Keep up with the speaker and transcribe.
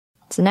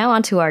So now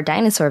on to our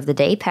dinosaur of the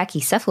day,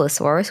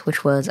 Pachycephalosaurus,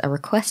 which was a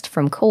request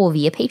from Cole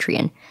via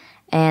Patreon.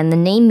 And the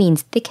name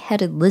means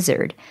thick-headed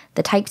lizard.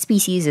 The type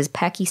species is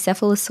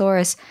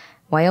Pachycephalosaurus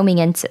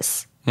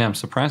Wyomingensis. Yeah, I'm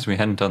surprised we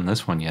hadn't done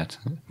this one yet,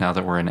 now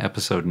that we're in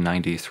episode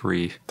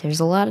 93.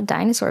 There's a lot of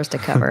dinosaurs to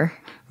cover.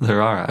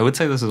 There are. I would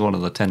say this is one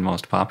of the 10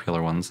 most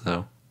popular ones,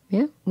 though.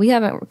 Yeah, we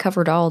haven't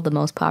covered all of the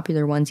most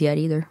popular ones yet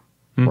either.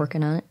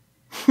 Working on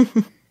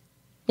it.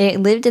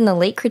 It lived in the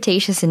late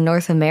Cretaceous in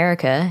North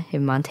America,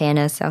 in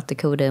Montana, South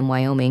Dakota, and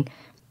Wyoming.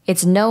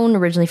 It's known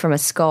originally from a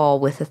skull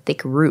with a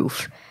thick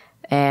roof,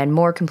 and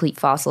more complete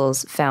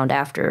fossils found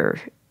after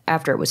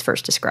it was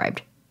first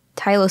described.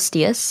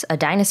 Tylosteus, a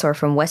dinosaur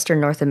from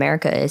western North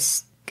America,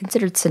 is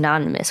considered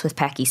synonymous with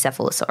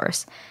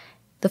Pachycephalosaurus.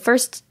 The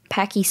first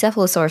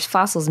Pachycephalosaurus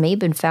fossils may have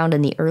been found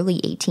in the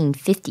early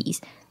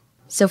 1850s.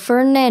 So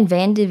Ferdinand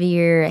van de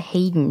Veer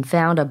Hayden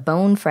found a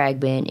bone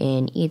fragment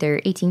in either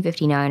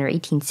 1859 or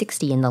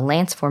 1860 in the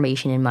Lance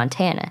Formation in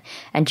Montana,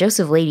 and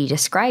Joseph Leidy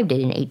described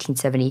it in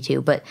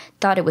 1872, but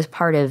thought it was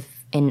part of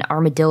an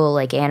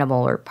armadillo-like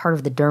animal or part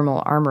of the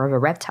dermal armor of a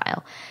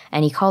reptile,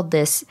 and he called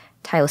this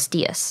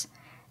Tylosteus.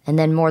 And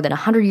then more than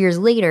 100 years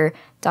later,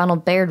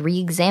 Donald Baird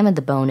re-examined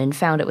the bone and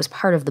found it was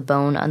part of the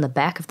bone on the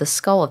back of the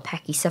skull of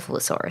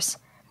Pachycephalosaurus.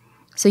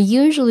 So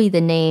usually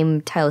the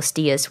name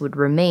Tylosteus would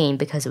remain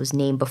because it was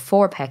named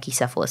before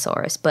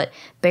Pachycephalosaurus, but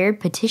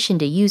Baird petitioned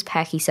to use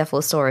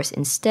Pachycephalosaurus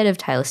instead of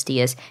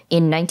Tylosteus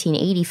in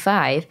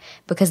 1985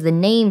 because the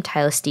name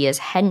Tylosteus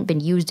hadn't been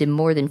used in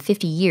more than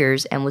 50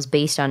 years and was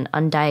based on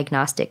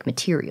undiagnostic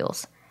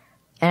materials.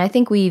 And I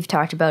think we've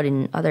talked about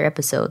in other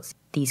episodes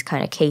these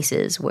kind of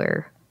cases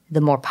where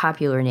the more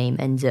popular name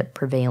ends up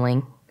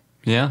prevailing.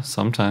 Yeah,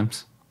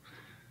 sometimes.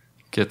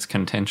 Gets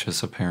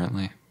contentious,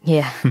 apparently.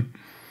 Yeah.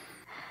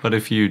 But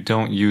if you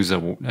don't use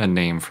a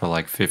name for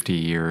like 50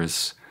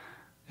 years,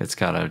 it's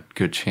got a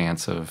good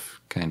chance of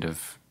kind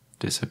of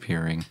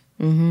disappearing.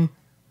 Mm-hmm.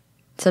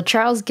 So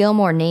Charles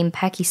Gilmore named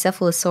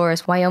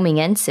Pachycephalosaurus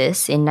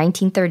Wyomingensis in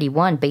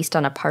 1931 based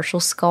on a partial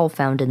skull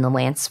found in the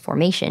Lance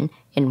Formation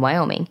in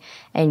Wyoming.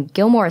 And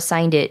Gilmore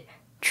assigned it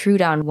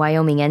Trudon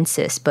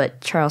Wyomingensis,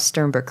 but Charles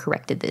Sternberg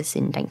corrected this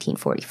in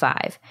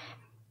 1945.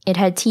 It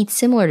had teeth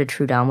similar to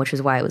Trudon, which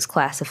is why it was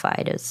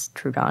classified as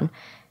Trudon.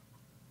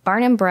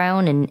 Barnum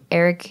Brown and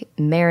Eric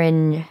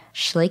Marin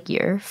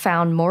Schlagier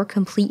found more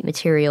complete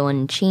material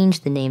and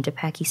changed the name to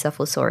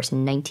Pachycephalosaurus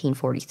in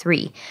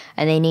 1943,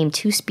 and they named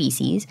two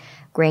species,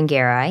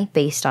 Grangeri,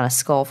 based on a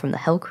skull from the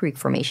Hell Creek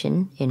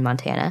Formation in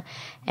Montana,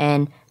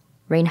 and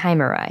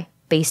Reinheimeri,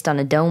 based on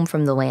a dome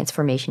from the Lance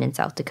Formation in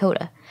South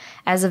Dakota.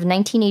 As of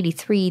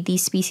 1983,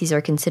 these species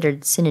are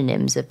considered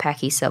synonyms of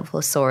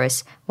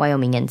Pachycephalosaurus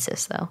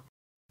Wyomingensis, though.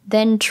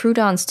 Then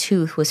Trudon's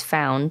tooth was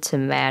found to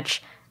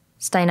match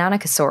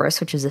Steinonychosaurus,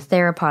 which is a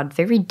theropod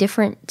very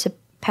different to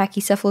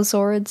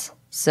Pachycephalosaurids.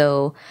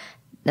 So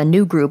a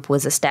new group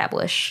was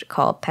established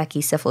called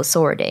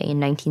Pachycephalosauridae in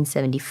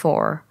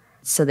 1974,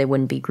 so they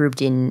wouldn't be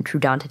grouped in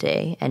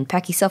Troodontidae. And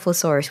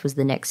Pachycephalosaurus was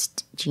the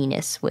next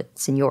genus with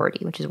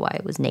seniority, which is why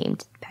it was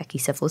named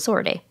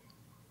Pachycephalosauridae.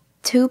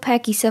 Two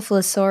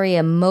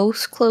Pachycephalosauria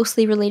most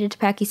closely related to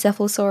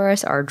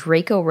Pachycephalosaurus are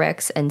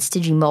Dracorex and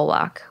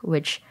Stygimoloch,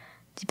 which,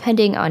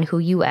 depending on who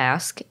you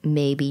ask,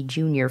 may be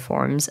junior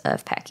forms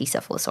of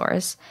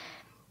Pachycephalosaurus.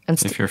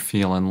 And if you're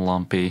feeling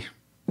lumpy.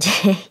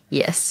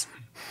 Yes.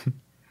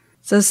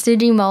 So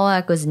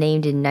Stygimoloch was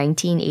named in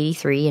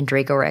 1983 and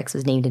Dracorex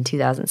was named in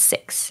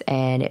 2006.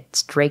 And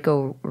it's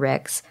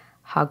Dracorex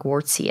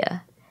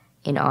Hogwartsia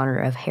in honor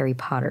of Harry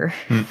Potter.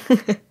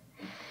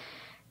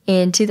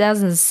 In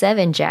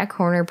 2007, Jack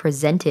Horner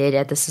presented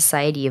at the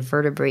Society of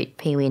Vertebrate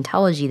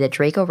Paleontology that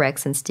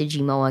Dracorex and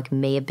Stygimoloch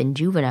may have been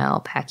juvenile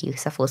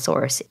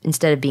Pachycephalosaurus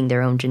instead of being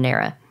their own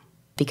genera,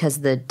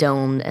 because the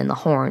dome and the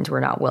horns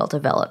were not well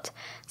developed.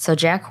 So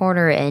Jack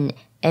Horner and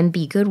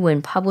M.B.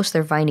 Goodwin published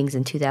their findings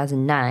in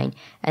 2009,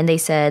 and they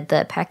said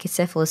that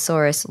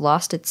Pachycephalosaurus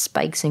lost its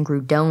spikes and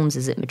grew domes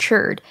as it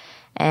matured.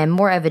 And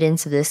more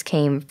evidence of this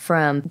came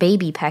from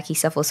baby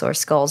Pachycephalosaurus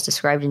skulls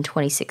described in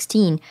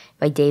 2016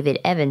 by David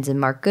Evans and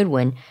Mark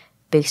Goodwin,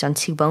 based on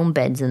two bone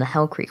beds in the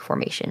Hell Creek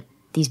Formation.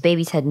 These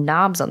babies had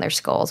knobs on their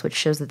skulls, which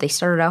shows that they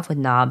started off with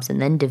knobs and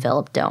then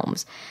developed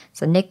domes.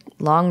 So Nick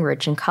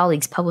Longrich and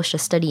colleagues published a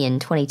study in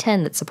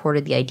 2010 that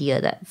supported the idea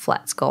that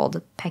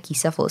flat-skulled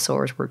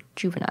Pachycephalosaurs were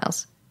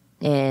juveniles.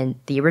 And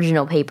the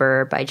original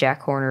paper by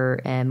Jack Horner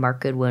and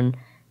Mark Goodwin,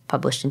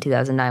 published in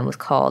 2009, was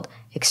called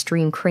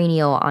Extreme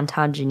Cranial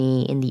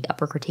Ontogeny in the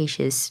Upper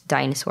Cretaceous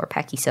Dinosaur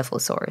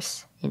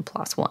Pachycephalosaurus in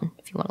PLOS One,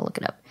 if you want to look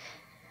it up.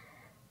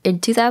 In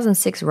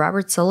 2006,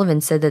 Robert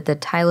Sullivan said that the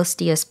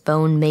Tylosteus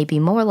bone may be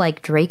more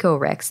like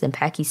Dracorex than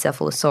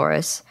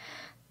Pachycephalosaurus,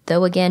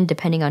 though again,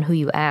 depending on who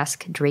you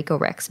ask,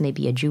 Dracorex may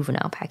be a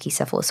juvenile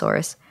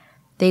Pachycephalosaurus.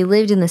 They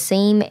lived in the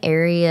same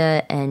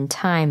area and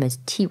time as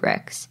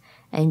T-Rex,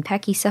 and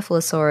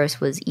Pachycephalosaurus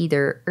was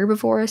either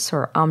herbivorous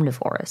or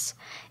omnivorous.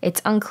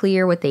 It's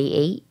unclear what they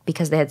ate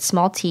because they had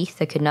small teeth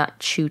that could not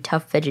chew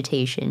tough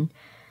vegetation.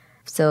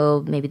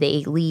 So maybe they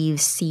ate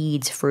leaves,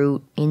 seeds,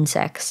 fruit,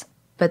 insects.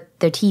 but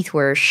their teeth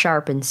were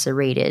sharp and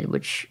serrated,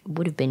 which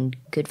would have been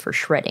good for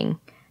shredding.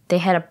 They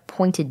had a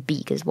pointed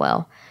beak as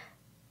well.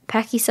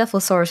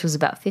 Pachycephalosaurus was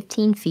about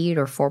 15 feet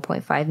or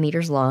 4.5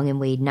 meters long and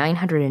weighed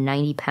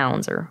 990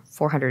 pounds or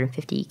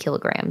 450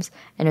 kilograms,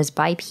 and was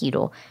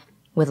bipedal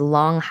with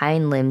long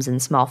hind limbs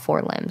and small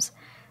forelimbs.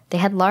 They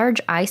had large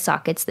eye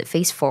sockets that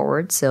faced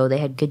forward, so they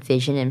had good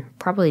vision and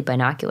probably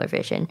binocular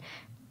vision.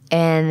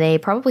 And they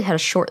probably had a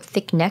short,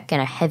 thick neck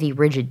and a heavy,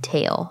 rigid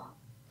tail.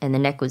 And the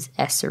neck was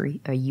S or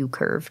U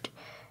curved.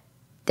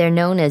 They're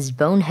known as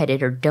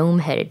bone-headed or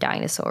dome-headed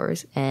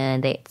dinosaurs,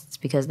 and it's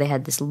because they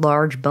had this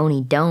large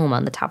bony dome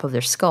on the top of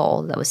their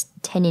skull that was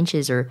 10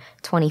 inches or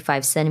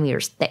 25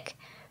 centimeters thick.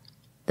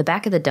 The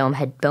back of the dome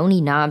had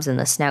bony knobs and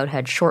the snout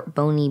had short,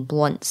 bony,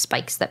 blunt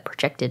spikes that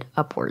projected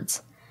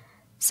upwards.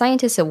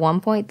 Scientists at one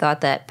point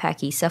thought that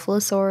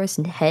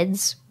Pachycephalosaurus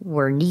heads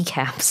were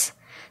kneecaps.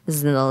 This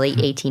is in the late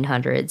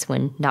 1800s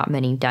when not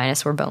many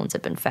dinosaur bones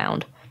had been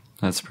found.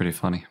 That's pretty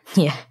funny.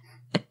 Yeah.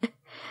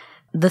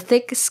 The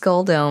thick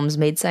skull domes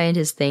made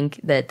scientists think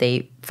that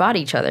they fought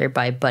each other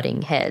by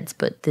butting heads,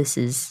 but this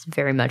is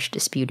very much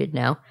disputed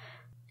now.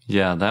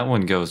 Yeah, that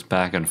one goes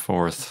back and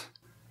forth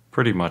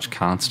pretty much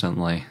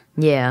constantly.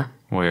 Yeah.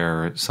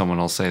 Where someone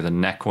will say the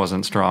neck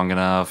wasn't strong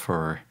enough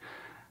or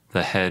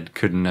the head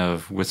couldn't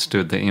have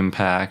withstood the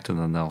impact, and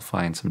then they'll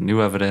find some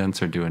new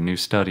evidence or do a new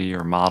study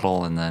or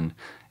model, and then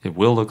it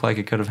will look like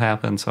it could have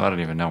happened. So I don't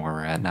even know where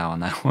we're at now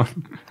on that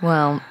one.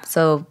 Well,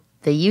 so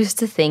they used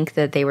to think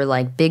that they were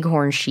like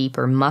bighorn sheep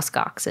or musk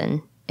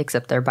oxen,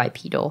 except they're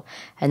bipedal,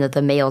 and that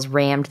the males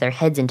rammed their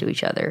heads into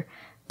each other.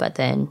 But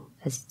then,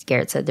 as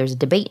Garrett said, there's a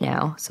debate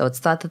now, so it's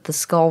thought that the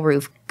skull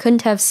roof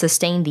couldn't have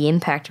sustained the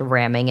impact of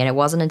ramming, and it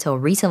wasn't until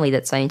recently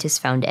that scientists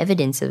found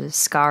evidence of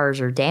scars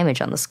or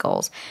damage on the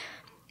skulls.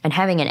 And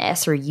having an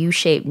S or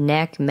U-shaped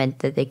neck meant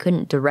that they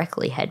couldn't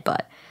directly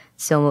headbutt.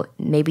 So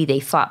maybe they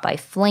fought by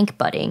flank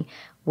butting,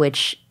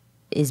 which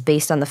is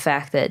based on the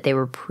fact that they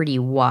were pretty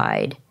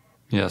wide.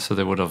 Yeah, so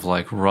they would have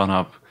like run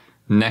up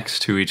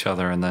next to each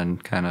other and then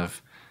kind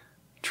of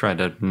tried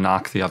to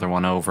knock the other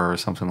one over or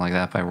something like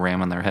that by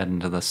ramming their head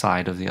into the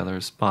side of the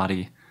other's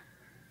body.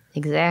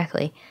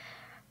 Exactly.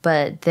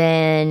 But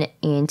then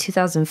in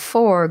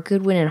 2004,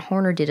 Goodwin and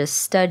Horner did a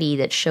study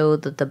that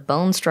showed that the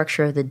bone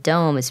structure of the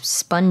dome is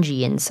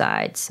spongy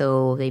inside,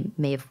 so they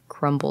may have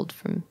crumbled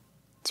from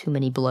too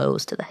many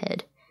blows to the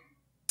head.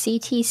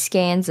 CT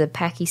scans of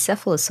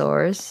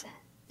Pachycephalosaurus,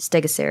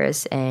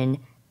 Stegosaurus, and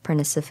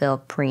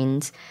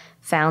Pachycephalosaurus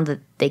found that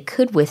they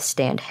could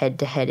withstand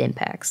head-to-head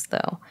impacts,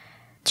 though.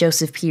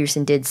 Joseph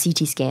Peterson did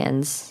CT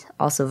scans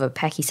also of a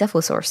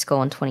Pachycephalosaurus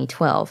skull in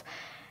 2012,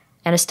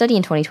 and a study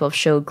in 2012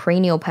 showed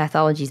cranial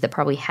pathologies that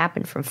probably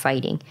happened from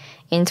fighting.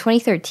 In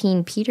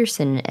 2013,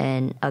 Peterson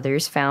and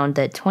others found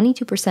that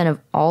 22% of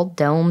all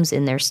domes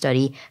in their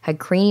study had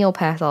cranial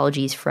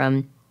pathologies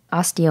from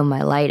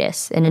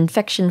osteomyelitis, an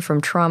infection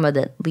from trauma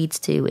that leads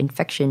to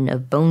infection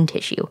of bone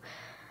tissue.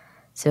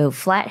 So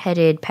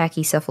flat-headed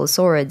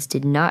Pachycephalosaurids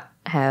did not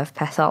have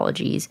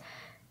pathologies,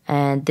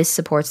 and this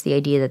supports the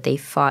idea that they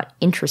fought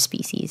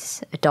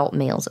intraspecies, adult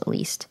males at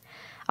least.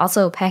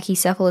 Also,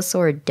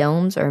 Pachycephalosaurid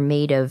domes are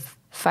made of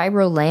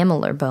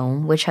fibrolamellar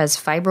bone, which has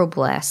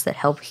fibroblasts that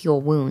help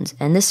heal wounds,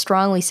 and this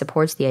strongly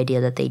supports the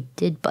idea that they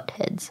did butt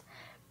heads.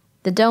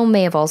 The dome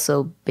may have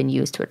also been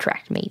used to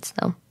attract mates,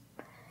 though.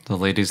 The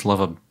ladies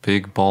love a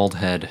big, bald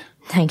head.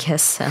 I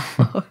guess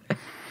so.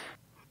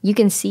 You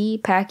can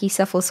see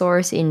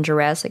Pachycephalosaurus in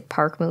Jurassic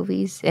Park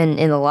movies, and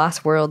in The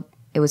Lost World,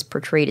 it was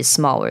portrayed as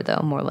smaller,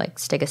 though, more like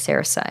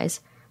Stegosaurus size.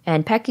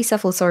 And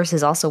Pachycephalosaurus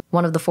is also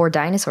one of the 4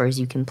 dinosaurs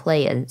you can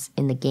play as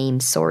in the game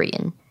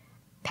Saurian.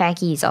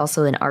 Pachy is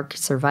also an Ark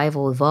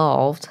survival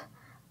evolved.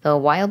 The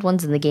wild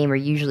ones in the game are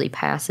usually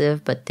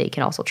passive, but they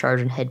can also charge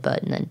and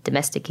headbutt, and then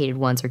domesticated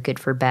ones are good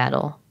for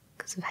battle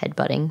because of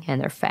headbutting, and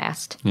they're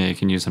fast. Yeah, you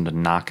can use them to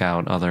knock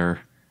out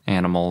other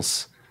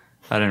animals.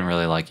 I didn't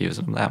really like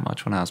using them that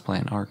much when I was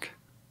playing Ark.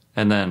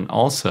 And then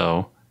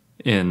also,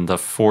 in the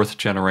 4th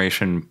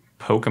generation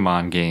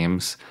Pokemon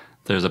games,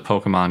 there's a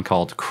Pokemon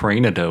called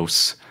Cranial,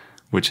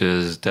 which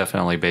is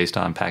definitely based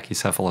on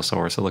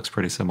Pachycephalosaurus. It looks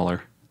pretty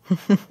similar.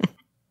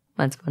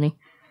 That's funny.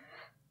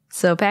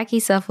 So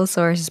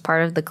Pachycephalosaurus is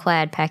part of the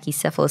clade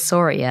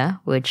Pachycephalosauria,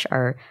 which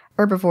are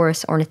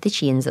herbivorous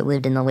ornithischians that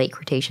lived in the late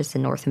Cretaceous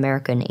in North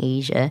America and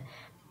Asia.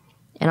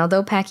 And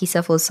although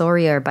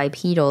Pachycephalosauria are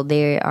bipedal,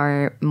 they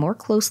are more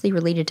closely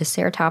related to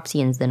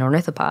ceratopsians than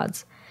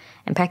ornithopods.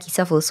 And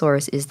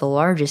Pachycephalosaurus is the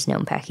largest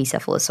known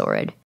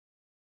pachycephalosaurid.